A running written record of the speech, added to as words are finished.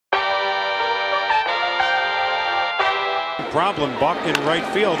problem, Buck, in right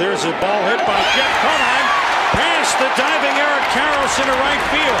field. There's a ball hit by Jeff Conine. Past the diving Eric Karros into right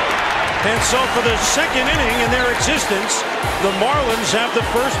field. And so for the second inning in their existence, the Marlins have the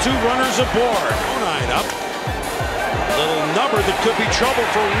first two runners aboard. Conine up. Little number that could be trouble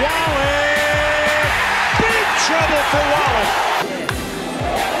for Wallet. Big trouble for Wallet.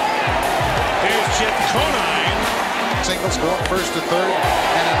 Here's Jeff Conine. Singles going first to third,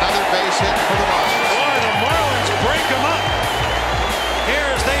 and another base hit for the Marlins. Boy, the Marlins break them up. Here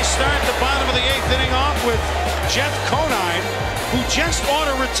as they start the bottom of the eighth inning off with Jeff Conine, who just ought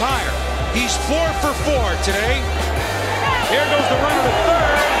to retire. He's 4 for 4 today. Here goes the runner to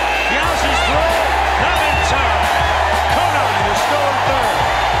third. Yowz's throw, not in time. Conine is still in third.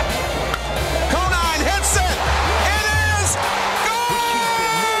 Conine hits it. It is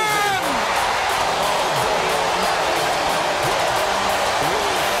gone!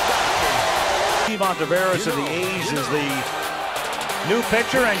 Steve Ontiveros of the A's is the new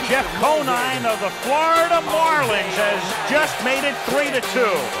pitcher, and Jeff Conine of the Florida Marlins has just made it 3-2.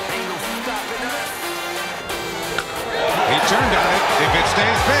 He turned on it. If it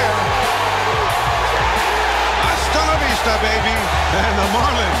stays fair. Hasta la vista, baby. And the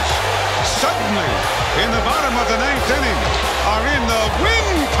Marlins, suddenly, in the bottom of the ninth inning, are in the win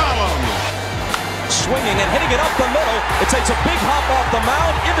column. Swinging and hitting it up the middle. It takes a big hop off the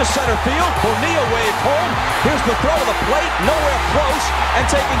mound into center field. Bonilla waved home. Here's the throw to the plate. Nowhere close. And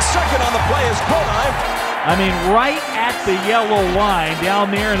taking second on the play is Conine. I mean, right at the yellow line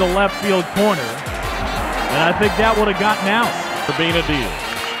down there in the left field corner. And I think that would have gotten out for being a deal.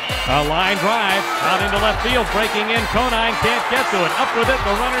 A line drive out into left field, breaking in. Conine can't get to it. Up with it,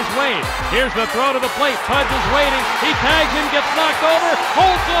 the runner's wave. Here's the throw to the plate. Pudge is waiting. He tags him, gets knocked over,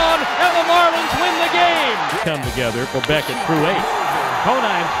 holds on, and the Marlins win the game. Come together for Beckett through 8.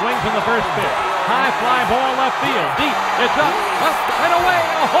 Conine swings from the first pitch. High fly ball left field. Deep. It's up, and away.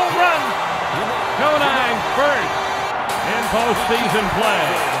 A home run. Conine first in postseason play.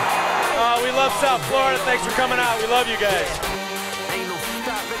 We love South Florida. Thanks for coming out. We love you guys.